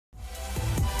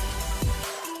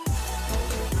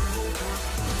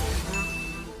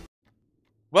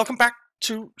Welcome back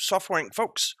to Software Inc.,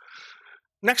 folks.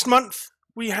 Next month,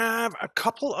 we have a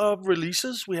couple of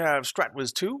releases. We have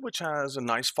StratWiz2, which has a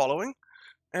nice following.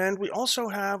 And we also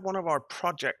have one of our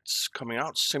projects coming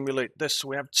out, Simulate This. So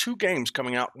we have 2 games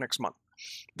coming out next month.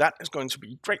 That is going to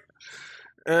be great.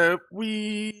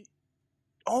 We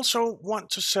also want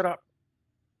to set up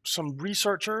some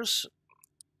researchers,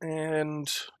 and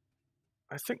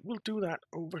I think we'll do that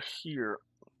over here.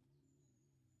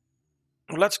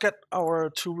 Let's get our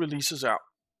 2 releases out.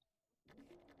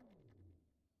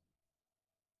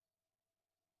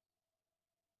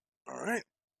 All right,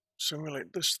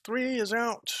 Simulate This 3 is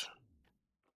out.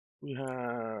 We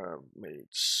have made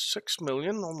 6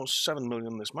 million, almost 7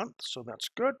 million this month, so that's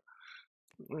good.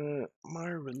 My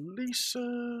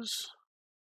releases,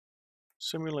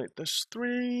 Simulate This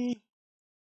 3.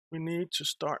 We need to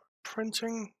start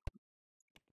printing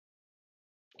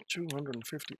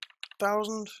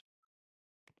 250,000.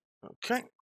 Okay.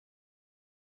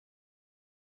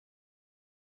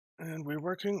 And we're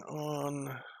working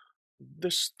on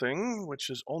this thing,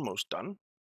 which is almost done.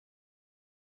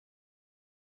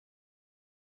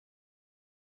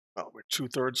 Oh, we're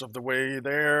 2/3 of the way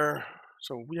there,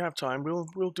 so we have time. We'll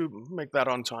make that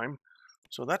on time,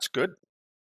 so that's good.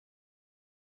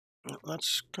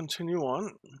 Let's continue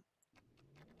on.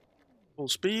 Full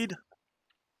speed.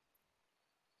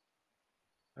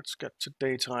 Let's get to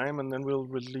daytime, and then we'll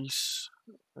release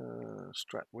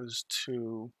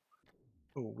StratWiz2.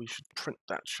 Oh, we should print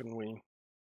that, shouldn't we?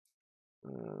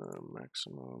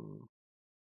 Maximum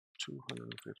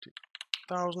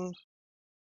 250,000.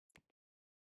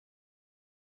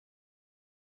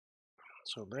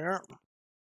 So there.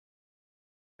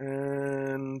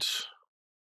 And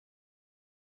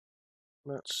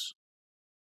let's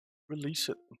release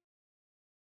it.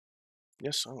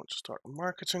 Yes, I want to start a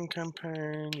marketing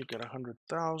campaign. You get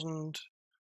 100,000.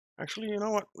 Actually, you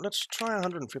know what? Let's try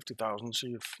 150,000,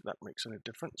 see if that makes any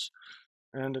difference.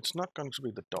 And it's not going to be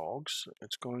the dogs.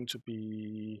 It's going to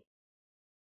be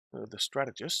the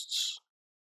strategists.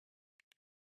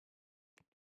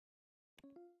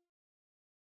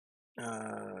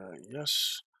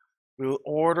 Yes, we'll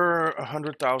order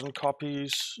 100,000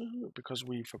 copies because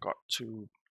we forgot to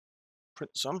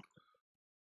print some.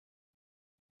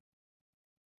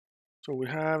 So we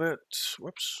have it.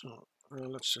 Whoops.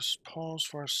 Let's just pause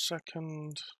for a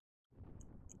second.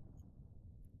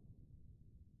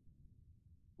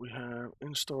 We have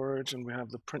in storage, and we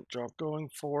have the print job going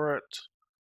for it.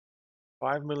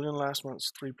 5 million last month,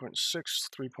 3.6,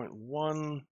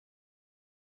 3.1.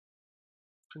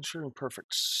 Considering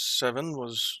Perfect 7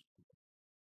 was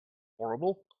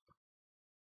horrible.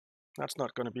 That's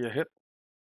not going to be a hit.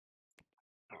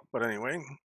 But anyway,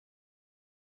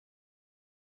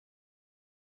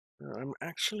 I'm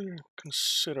actually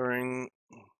considering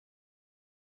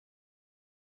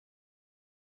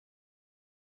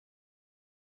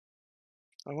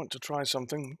I want to try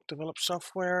something. Develop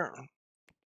software.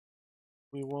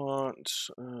 We want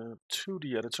a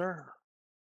 2D editor.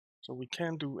 So we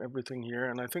can do everything here,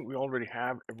 and I think we already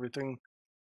have everything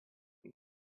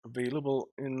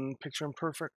available in Picture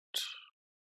Imperfect.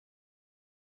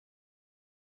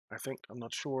 I think, I'm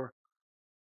not sure.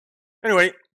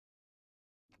 Anyway,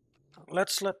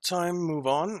 let's let time move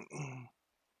on.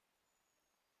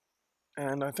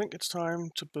 And I think it's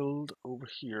time to build over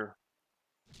here.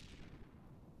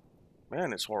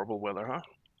 Man, it's horrible weather, huh?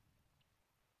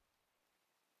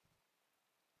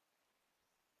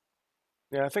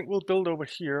 Yeah, I think we'll build over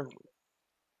here.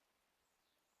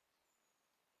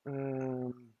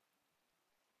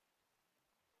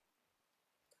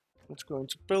 Let's go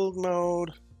into build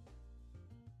mode.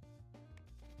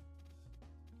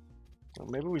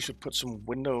 Maybe we should put some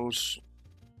windows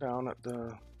down at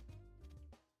the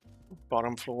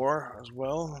bottom floor as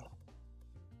well.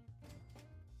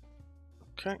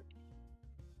 Okay.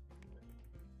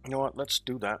 You know what? Let's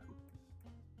do that.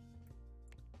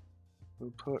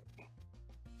 We'll put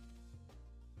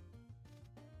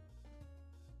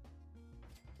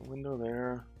a window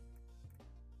there.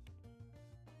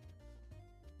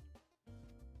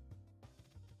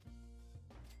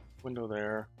 Window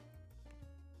there.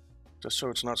 Just so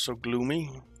it's not so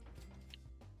gloomy.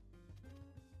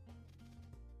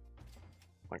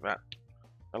 Like that.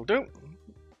 That'll do.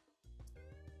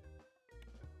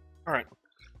 Alright.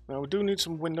 Now we do need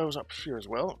some windows up here as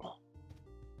well.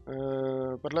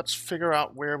 But let's figure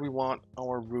out where we want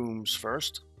our rooms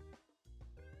first.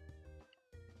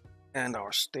 And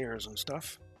our stairs and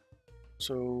stuff.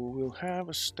 So we'll have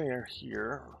a stair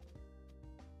here.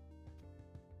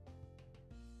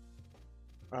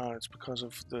 It's because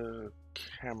of the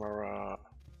camera.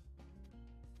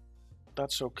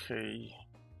 That's okay.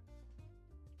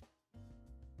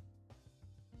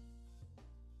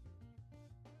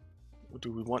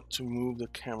 do we want to move the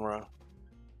camera?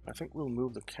 I think we'll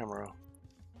move the camera.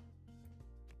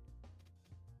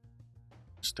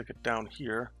 Stick it down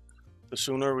here. The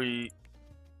sooner we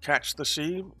catch the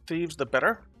thieves, the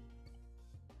better.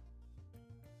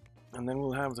 And then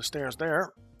we'll have the stairs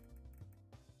there.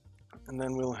 And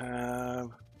then we'll have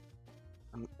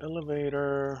an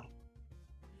elevator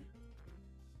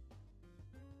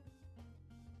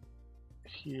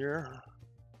here.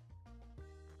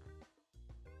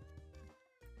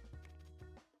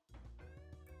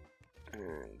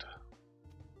 And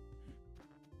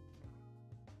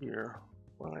here.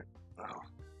 Right.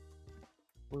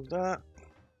 Move that.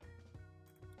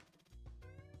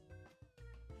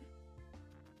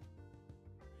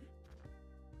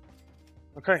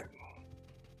 Okay.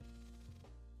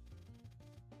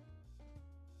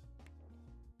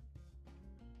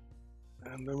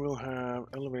 And then we'll have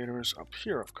elevators up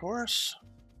here, of course.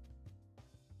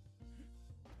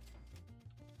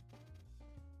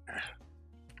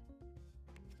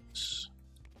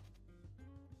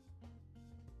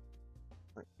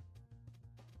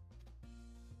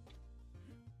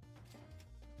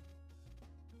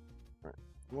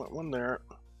 One there.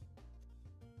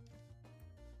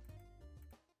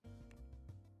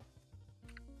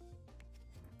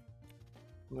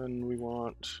 And then we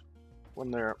want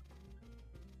one there.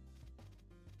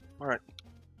 All right.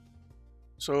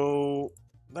 So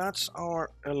that's our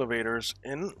elevators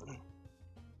in.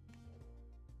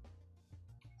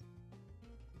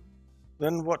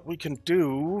 Then what we can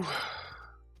do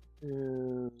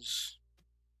is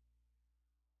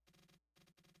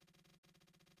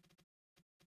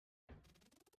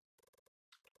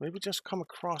maybe just come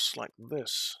across like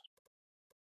this.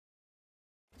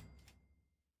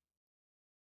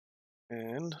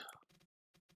 And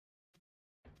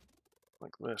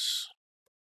like this.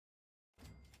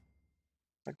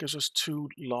 That gives us 2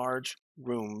 large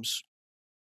rooms.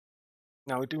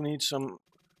 Now we do need some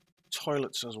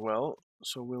toilets as well.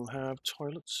 So we'll have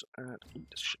toilets at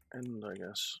each end, I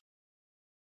guess.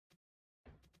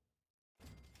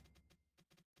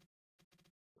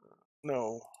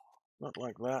 No, not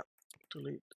like that.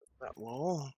 Delete that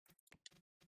wall.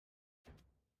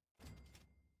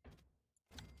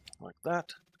 Like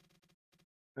that.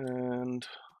 And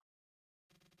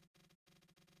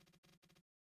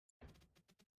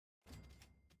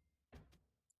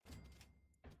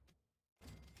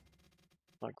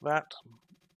like that.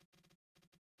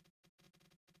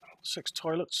 6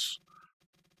 toilets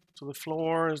to the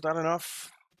floor. Is that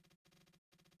enough?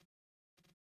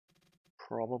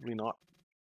 Probably not.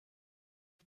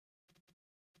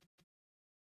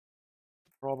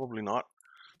 Probably not.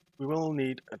 We will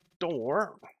need a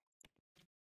door.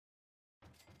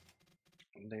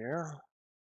 There.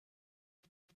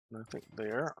 And I think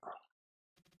there.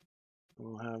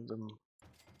 We'll have them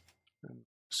in the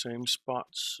same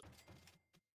spots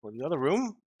for the other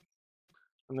room.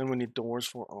 And then we need doors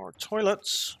for our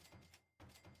toilets.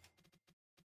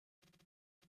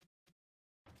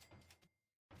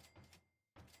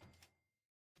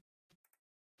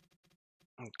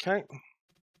 Okay.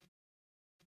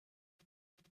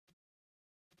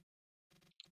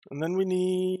 And then we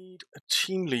need a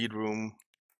team lead room.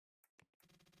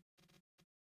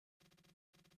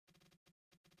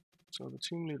 So the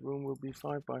team lead room will be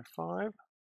 5 by 5.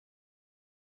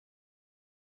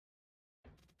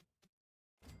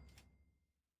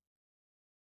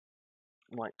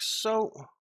 Like so.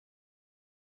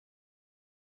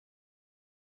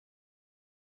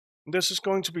 This is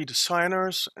going to be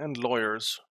designers and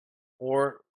lawyers,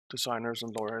 or designers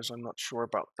and lawyers. I'm not sure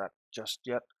about that just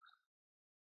yet.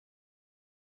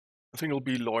 I think it'll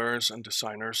be lawyers and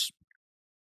designers.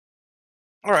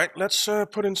 All right, let's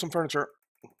put in some furniture.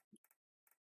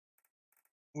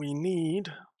 We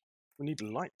need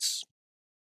lights.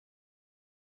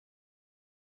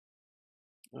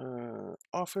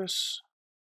 Office.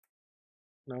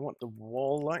 And I want the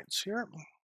wall lights here.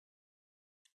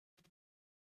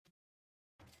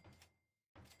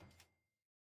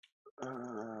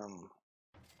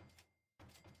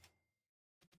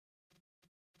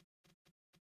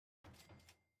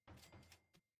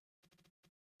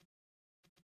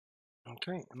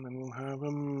 Okay, and then we'll have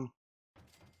them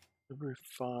every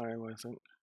 5, I think.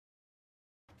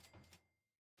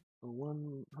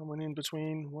 So how many in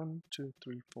between? 1, 2,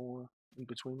 3, 4. In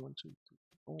between 1, 2,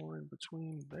 3, 4. In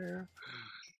between there.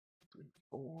 3,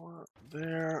 4.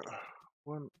 There.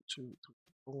 1, 2, 3,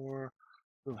 4.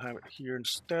 We'll have it here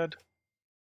instead.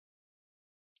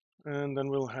 And then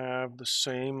we'll have the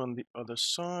same on the other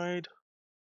side.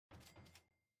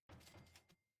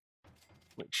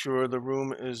 Make sure the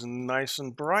room is nice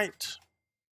and bright.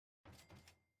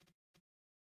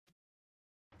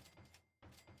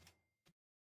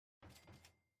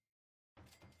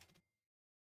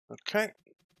 Okay.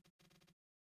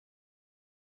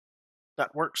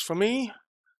 That works for me.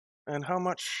 And how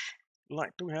much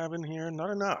light do we have in here? Not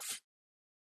enough.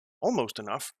 Almost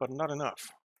enough, but not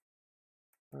enough.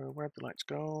 Where'd the lights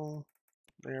go?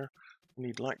 There. We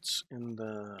need lights in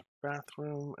the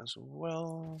bathroom as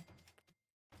well.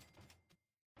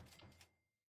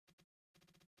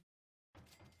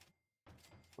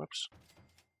 Whoops.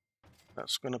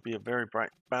 That's going to be a very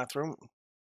bright bathroom.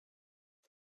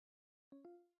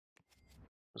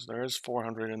 Because there is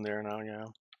 400 in there now, yeah.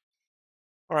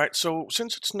 All right, so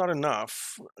since it's not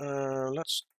enough,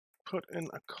 let's put in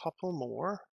a couple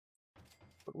more.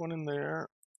 Put one in there,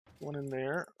 one in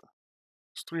there.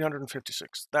 It's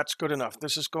 356. That's good enough.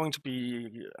 This is going to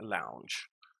be a lounge.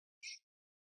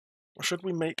 Or should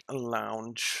we make a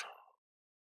lounge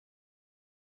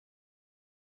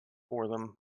for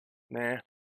them? Nah.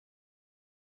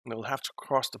 They'll have to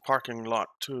cross the parking lot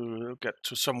to get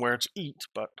to somewhere to eat,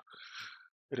 but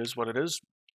it is what it is.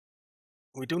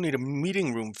 We do need a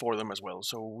meeting room for them as well,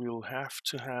 so we'll have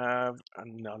to have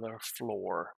another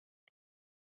floor,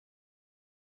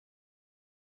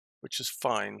 which is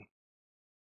fine.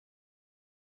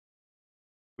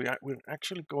 We're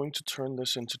actually going to turn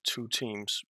this into 2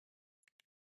 teams,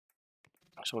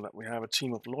 so that we have a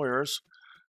team of lawyers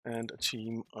and a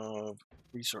team of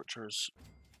researchers.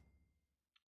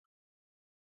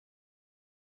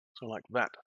 So like that.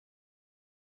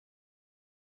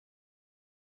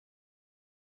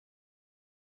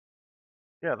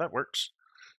 Yeah, that works.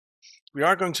 We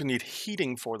are going to need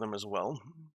heating for them as well.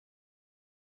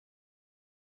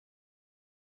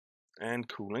 And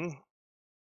cooling.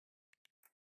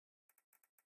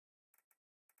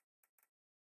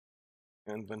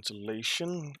 And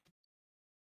ventilation.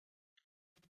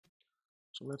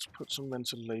 So let's put some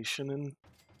ventilation in.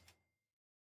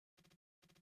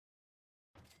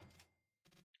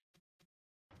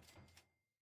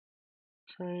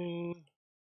 Okay.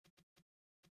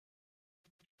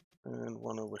 And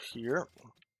one over here.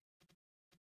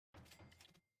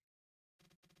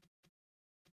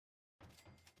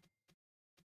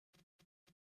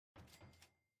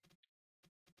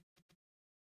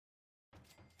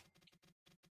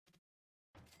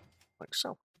 Like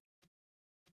so.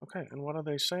 Okay, and what are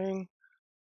they saying?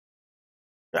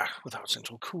 Yeah, without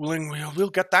central cooling,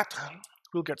 we'll get that.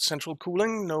 We'll get central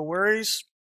cooling, no worries.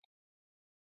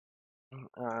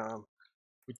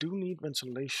 We do need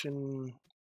ventilation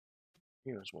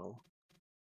here as well,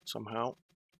 somehow.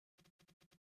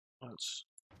 Let's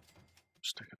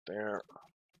stick it there.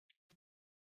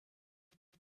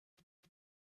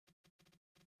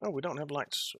 Oh, we don't have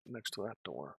lights next to that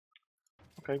door.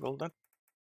 Okay, well that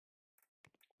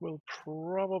will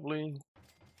probably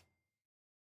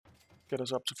get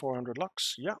us up to 400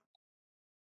 lux. Yeah.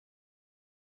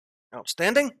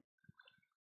 Outstanding.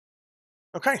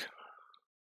 Okay.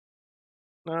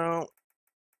 Now,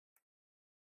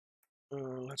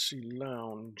 let's see,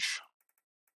 lounge,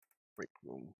 break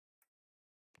room.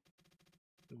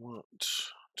 We want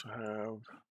to have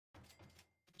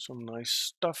some nice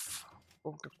stuff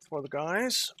for the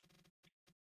guys.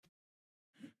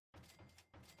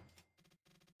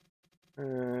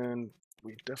 And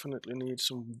we definitely need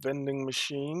some vending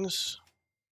machines.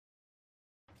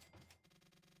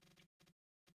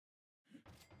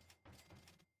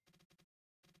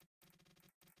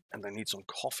 And they need some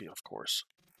coffee, of course.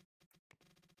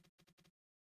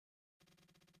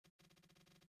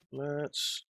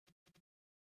 Let's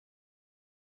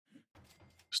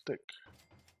stick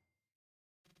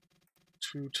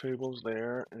 2 tables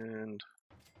there and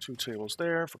 2 tables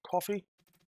there for coffee.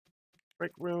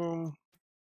 Break room.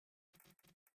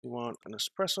 We want an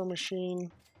espresso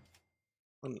machine,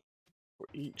 one for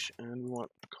each, and we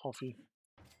want a coffee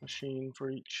machine for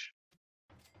each.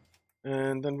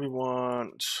 And then we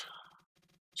want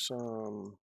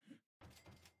some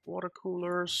water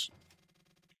coolers.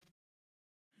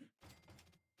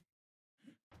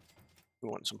 We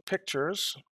want some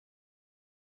pictures.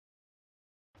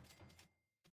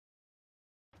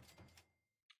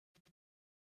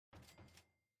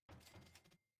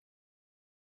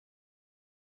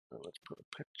 So let's put a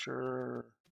picture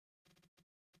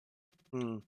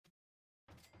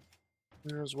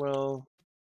here as well,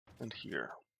 and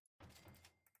here.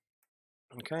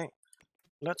 Okay,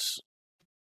 let's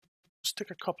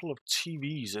stick a couple of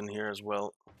TVs in here as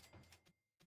well.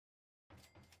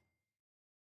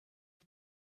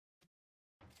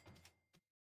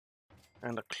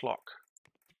 And a clock.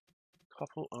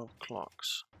 Couple of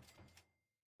clocks.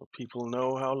 So people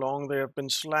know how long they have been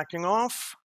slacking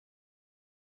off.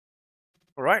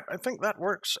 All right, I think that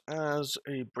works as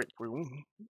a break room.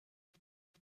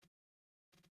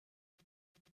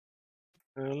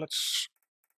 Let's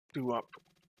do up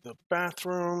the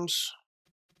bathrooms.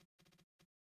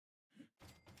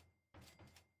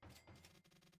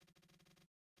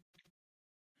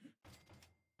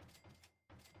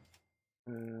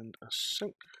 And a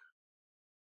sink.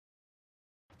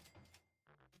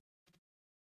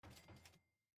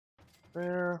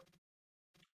 There.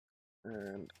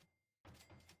 And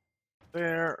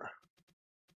there.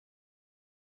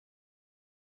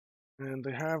 And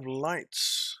they have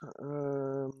lights.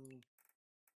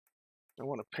 I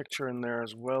want a picture in there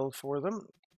as well for them.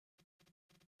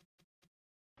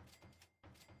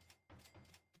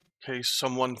 In case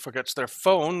someone forgets their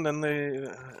phone, then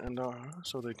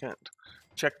so they can't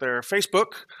check their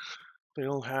Facebook.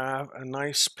 They'll have a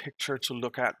nice picture to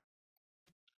look at.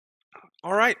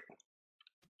 All right.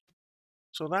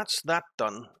 So that's that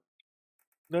done.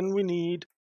 Then we need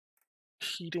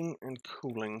heating and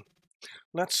cooling.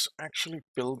 Let's actually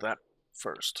build that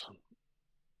first.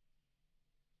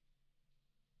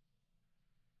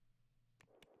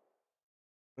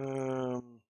 We're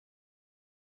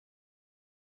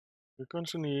going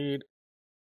to need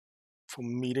for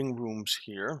meeting rooms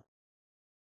here.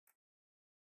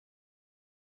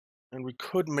 And we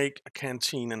could make a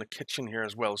canteen and a kitchen here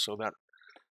as well, so that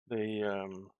they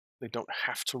don't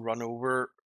have to run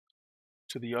over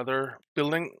to the other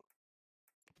building.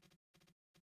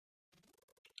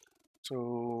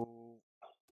 So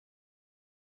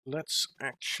let's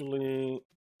actually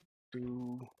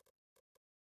do,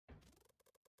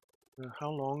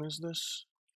 how long is this?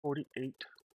 48.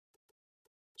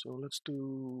 So let's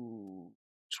do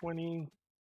 20.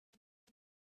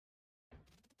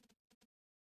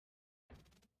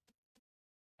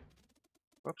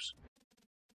 Whoops.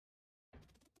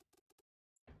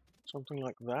 Something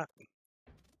like that.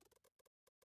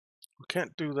 We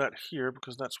can't do that here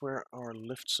because that's where our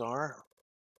lifts are.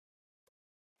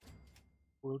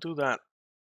 We'll do that.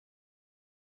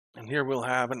 And here we'll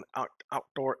have an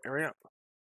outdoor area.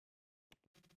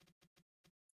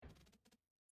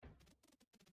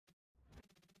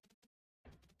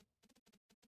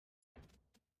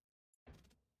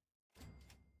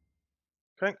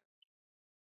 Okay.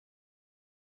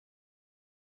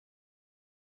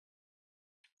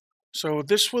 So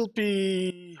this will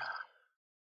be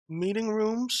meeting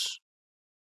rooms.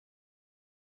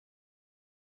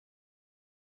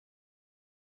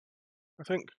 I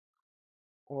think,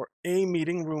 or a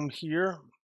meeting room here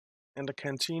and a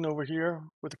canteen over here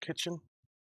with a kitchen,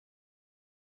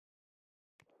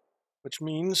 which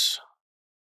means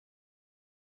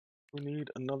we need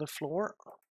another floor.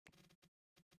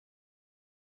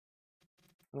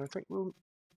 And I think we'll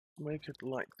make it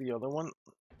like the other one.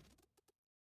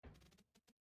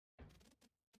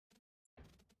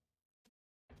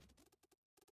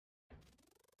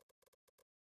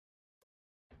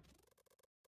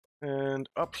 And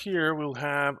up here we'll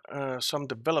have some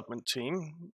development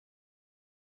team.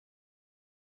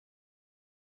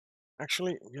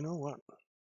 Actually, you know what?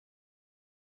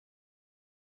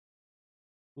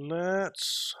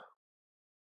 Let's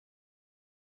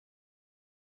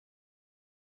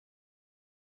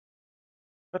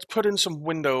put in some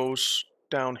windows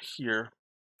down here.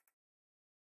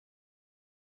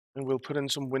 And we'll put in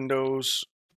some windows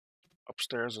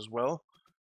upstairs as well.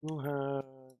 We'll have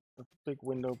a big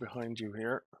window behind you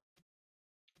here.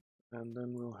 And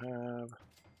then we'll have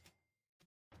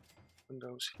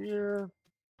windows here.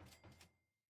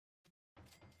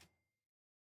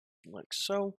 Like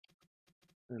so.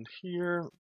 And here,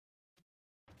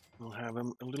 we'll have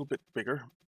them a little bit bigger.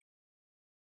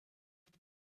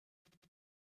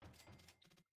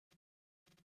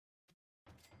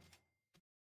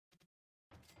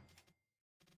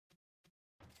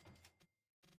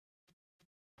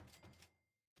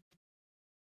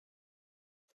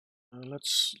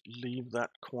 Let's leave that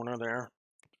corner there.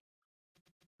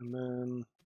 And then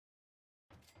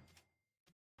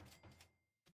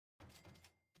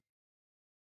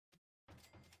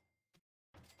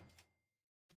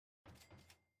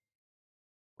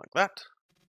like that.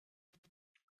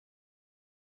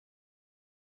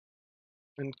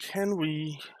 And can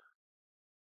we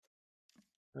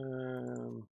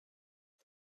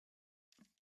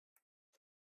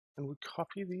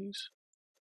copy these?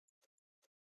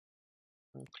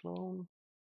 Clone.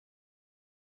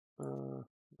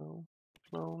 No,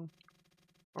 clone.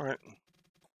 All right.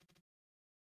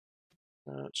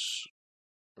 Let's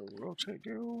rotate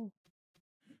you.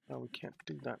 No, we can't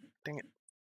do that. Dang it.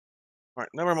 All right,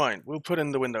 never mind. We'll put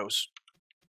in the windows.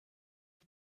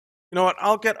 You know what?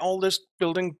 I'll get all this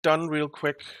building done real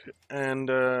quick, and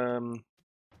then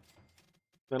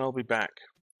I'll be back.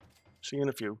 See you in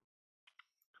a few.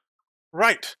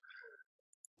 Right.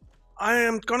 I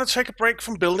am gonna take a break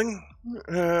from building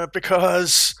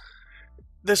because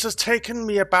this has taken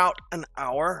me about an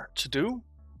hour to do.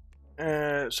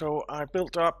 So I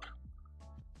built up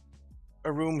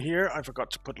a room here. I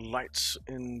forgot to put lights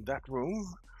in that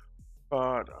room,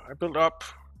 but I built up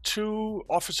 2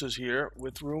 offices here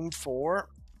with room for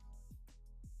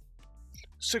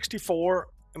 64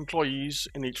 employees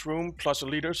in each room plus a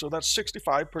leader, so that's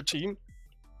 65 per team.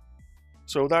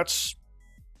 So that's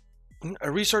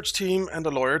a research team and a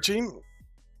lawyer team.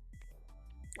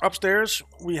 Upstairs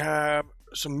we have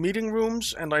some meeting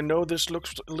rooms, and I know this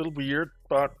looks a little weird,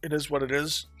 but it is what it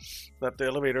is, that the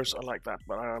elevators are like that,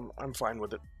 but I'm fine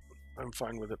with it. I'm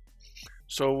fine with it.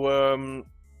 So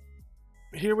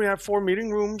here we have 4 meeting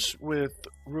rooms with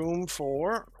room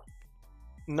for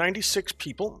 96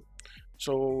 people.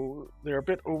 So they're a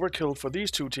bit overkill for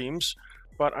these 2 teams,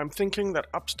 but I'm thinking that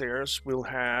upstairs we'll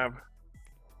have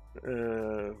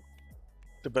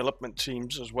development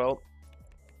teams as well.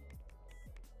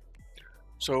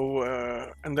 So,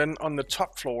 and then on the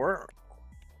top floor,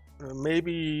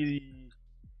 maybe,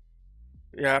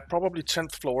 yeah, probably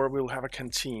 10th floor, we'll have a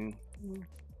canteen.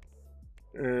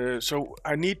 So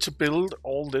I need to build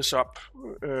all this up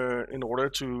in order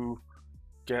to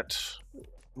get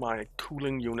my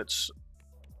cooling units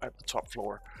at the top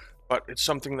floor. But it's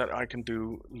something that I can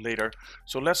do later.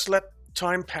 So let's let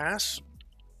time pass.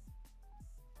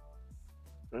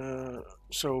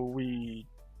 So we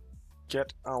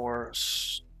get our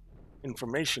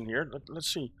information here.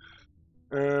 Let's see.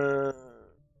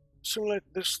 Simulate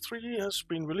this 3 has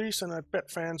been released, and I bet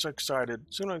fans are excited.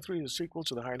 Simulate 3 is a sequel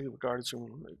to the highly regarded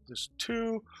Simulate this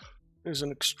 2. Is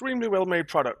an extremely well-made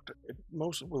product. It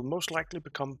will most likely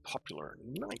become popular.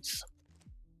 Nice.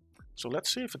 So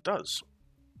let's see if it does.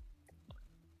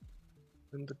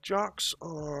 And the jocks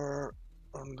are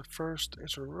on the first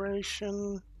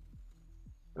iteration.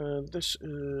 This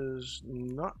is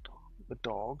not the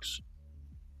dogs.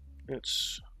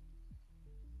 It's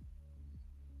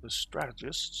the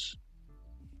strategists.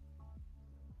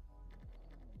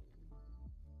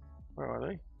 Where are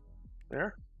they?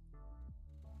 There.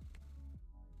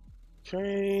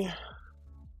 Okay.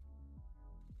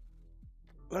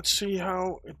 Let's see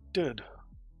how it did.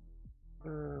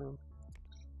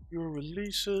 Your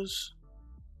releases.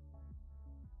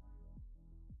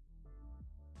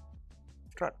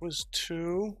 Stratwiz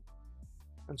 2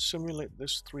 and simulate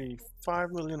this 3,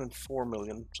 5 million and 4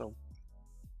 million. So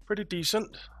pretty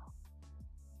decent.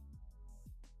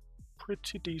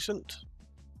 Pretty decent.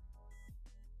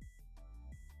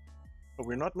 But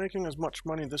we're not making as much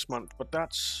money this month, but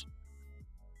that's,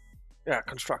 yeah,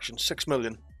 construction, 6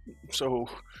 million. So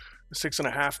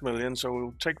 6.5 million. So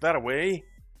we'll take that away,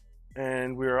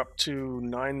 and we're up to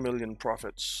 9 million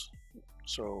profits.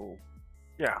 So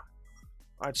yeah,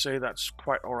 I'd say that's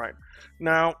quite all right.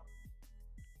 Now,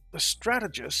 the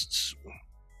strategists,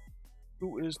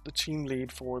 who is the team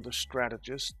lead for the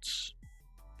strategists?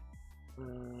 I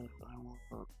want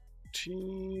a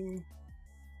team,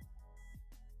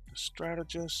 the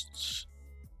strategists,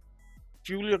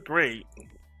 Julia Gray.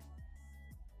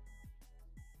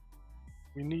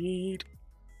 We need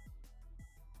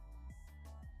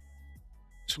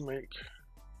to make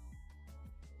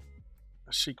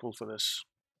a sequel for this.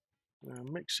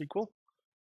 Make sequel,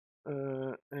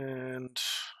 and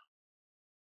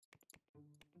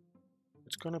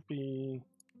it's gonna be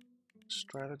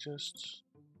strategists.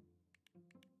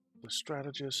 The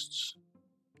strategists.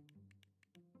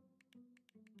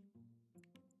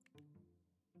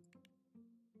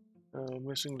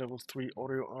 Missing level 3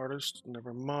 audio artist.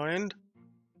 Never mind.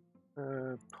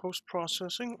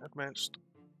 Post-processing, advanced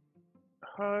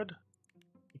HUD.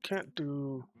 You can't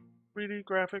do 3D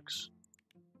graphics.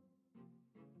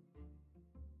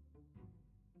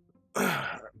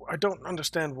 I don't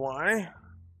understand why.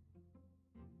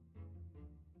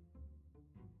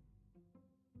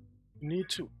 You need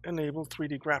to enable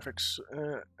 3D graphics,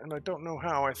 and I don't know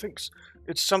how. I think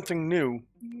it's something new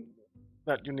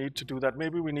that you need to do that.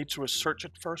 Maybe we need to research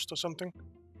it first or something.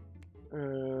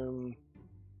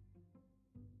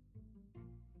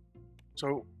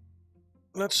 So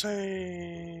let's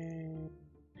say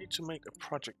we need to make a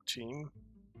project team,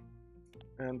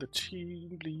 and the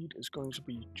team lead is going to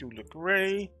be Julia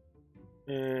Gray.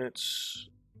 It's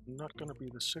not going to be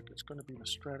the SIC, it's going to be the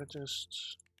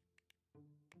strategists.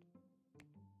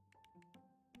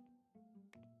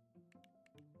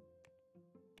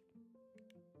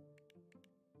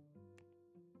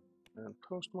 And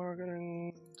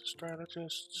post-marketing, the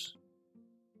strategists.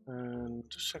 And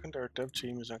the secondary dev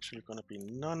team is actually going to be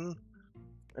none.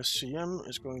 SCM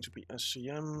is going to be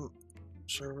SCM.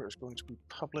 Server is going to be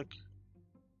public.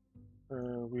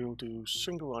 We'll do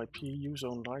single IP, use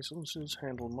own licenses,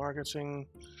 handle marketing,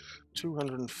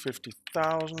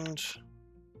 250,000.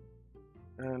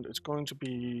 And it's going to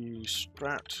be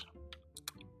Strat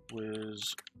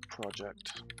Wiz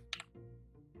project.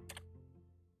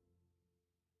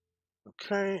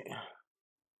 Okay.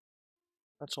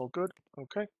 That's all good.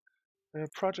 Okay.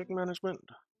 Project management.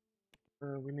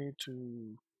 We need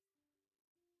to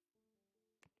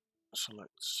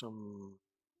select some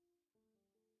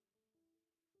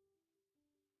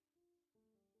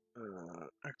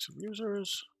active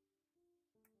users.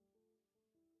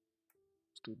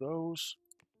 Let's do those.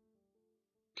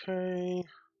 Okay.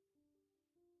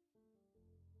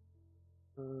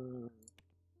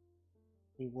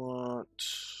 We want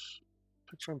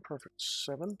Picture Imperfect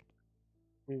 7.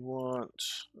 We want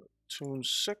Tune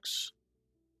 6.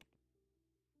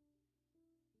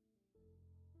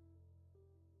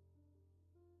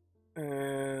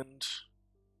 And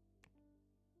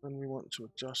then we want to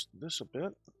adjust this a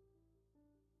bit.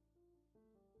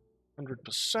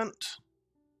 100%.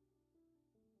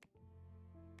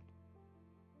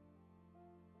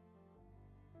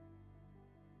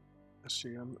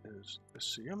 SCM is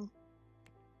SCM.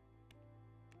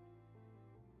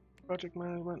 Project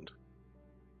management.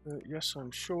 Yes,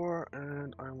 I'm sure,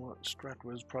 and I want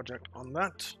StratWiz project on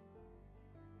that.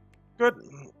 Good.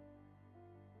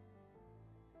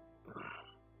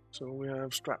 So we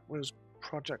have StratWiz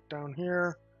project down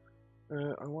here.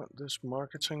 I want this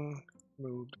marketing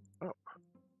moved up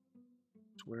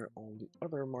to where all the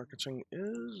other marketing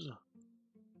is.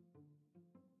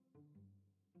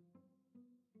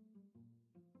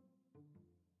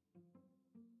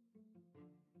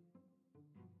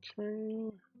 Okay,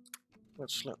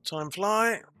 let's let time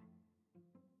fly.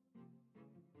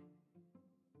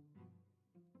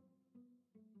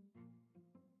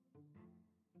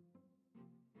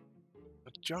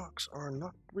 The jocks are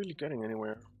not really getting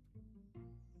anywhere.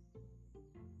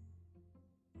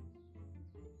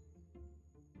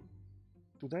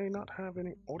 Do they not have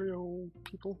any audio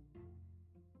people?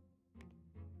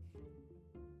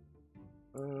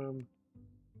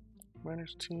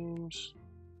 Manage teams.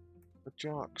 The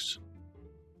jocks.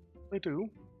 They do.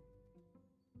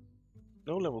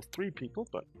 No level 3 people,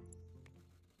 but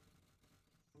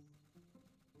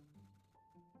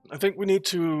I think we need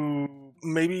to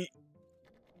maybe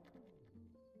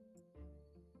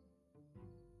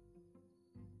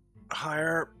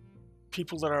hire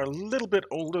people that are a little bit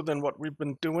older than what we've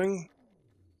been doing,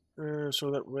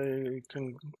 so that we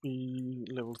can be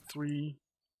level 3.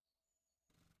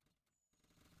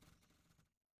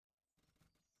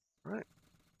 Right.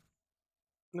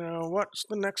 Now, what's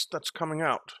the next that's coming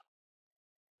out?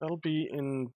 That'll be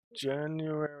in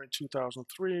January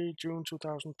 2003, June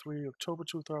 2003, October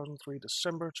 2003,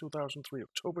 December 2003,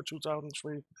 October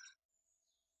 2003.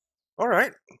 All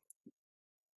right.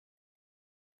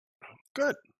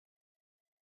 Good.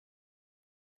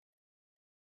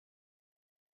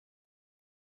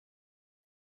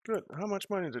 Good. How much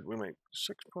money did we make?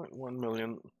 6.1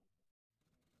 million.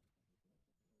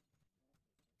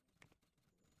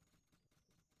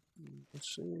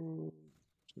 Let's see.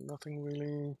 Nothing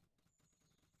really.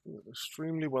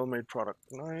 Extremely well made product.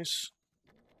 Nice.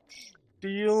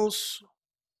 Deals.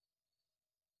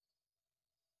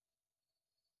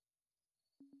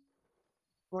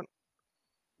 What?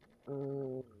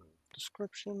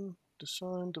 Description,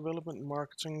 design, development,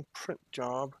 marketing, print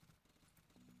job.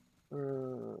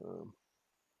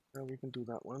 Now we can do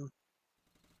that one.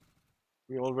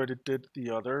 We already did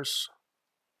the others.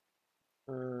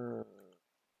 We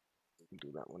can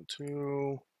do that one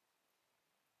too.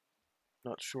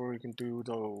 Not sure we can do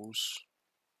those.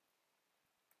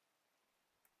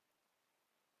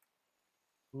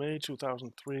 May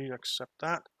 2003, accept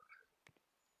that.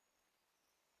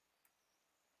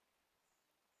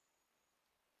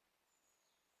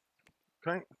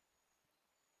 Okay.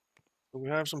 So we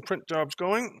have some print jobs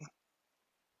going.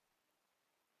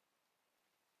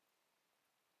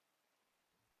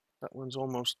 That one's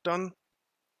almost done.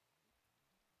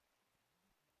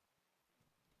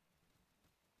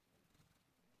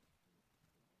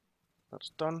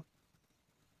 That's done.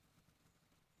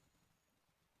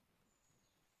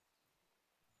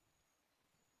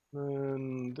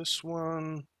 Then this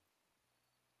one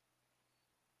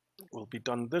will be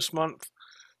done this month,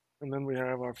 and then we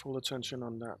have our full attention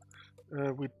on that.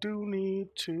 We do need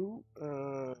to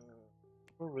for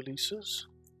releases.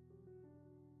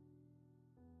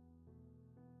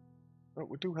 But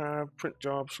we do have print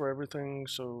jobs for everything,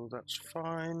 so that's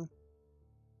fine.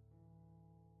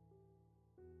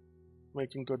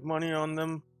 Making good money on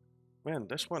them. Man,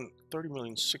 this one, 30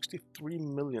 million, 63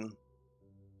 million.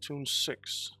 Tune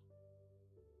 6.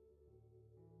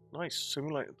 Nice.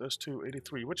 Simulate this to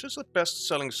 83, which is the best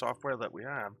selling software that we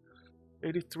have.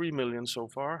 83 million so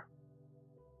far.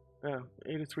 Yeah,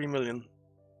 83 million.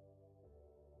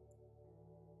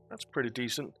 That's pretty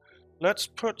decent. Let's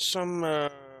put some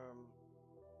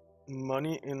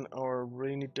money in our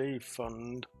rainy day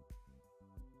fund.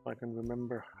 If I can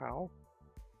remember how.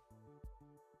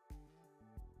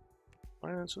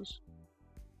 Finances?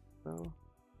 No.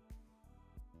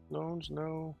 Loans?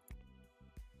 No.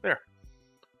 There.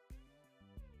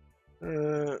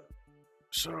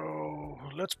 So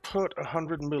let's put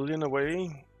 100 million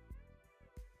away.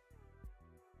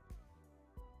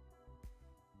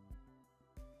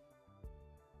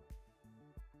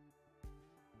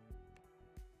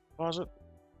 Deposit.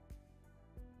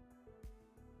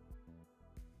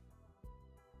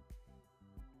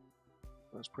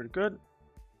 That's pretty good.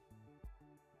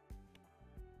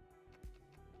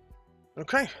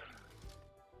 Okay.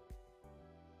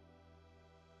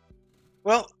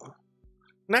 Well,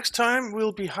 next time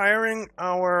we'll be hiring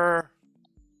our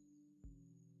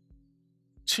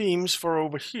teams for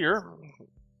over here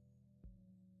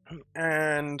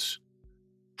and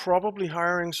probably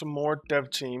hiring some more dev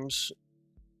teams.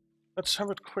 Let's have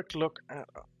a quick look at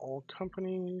all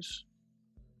companies.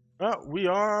 We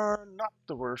are not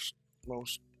the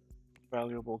most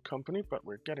valuable company, but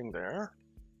we're getting there.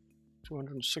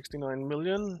 269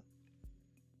 million.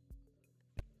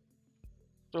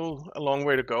 Still a long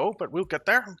way to go, but we'll get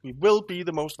there. We will be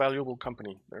the most valuable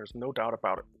company. There's no doubt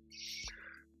about it.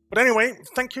 But anyway,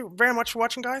 thank you very much for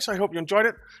watching, guys. I hope you enjoyed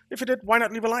it. If you did, why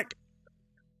not leave a like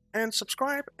and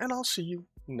subscribe, and I'll see you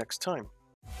next time.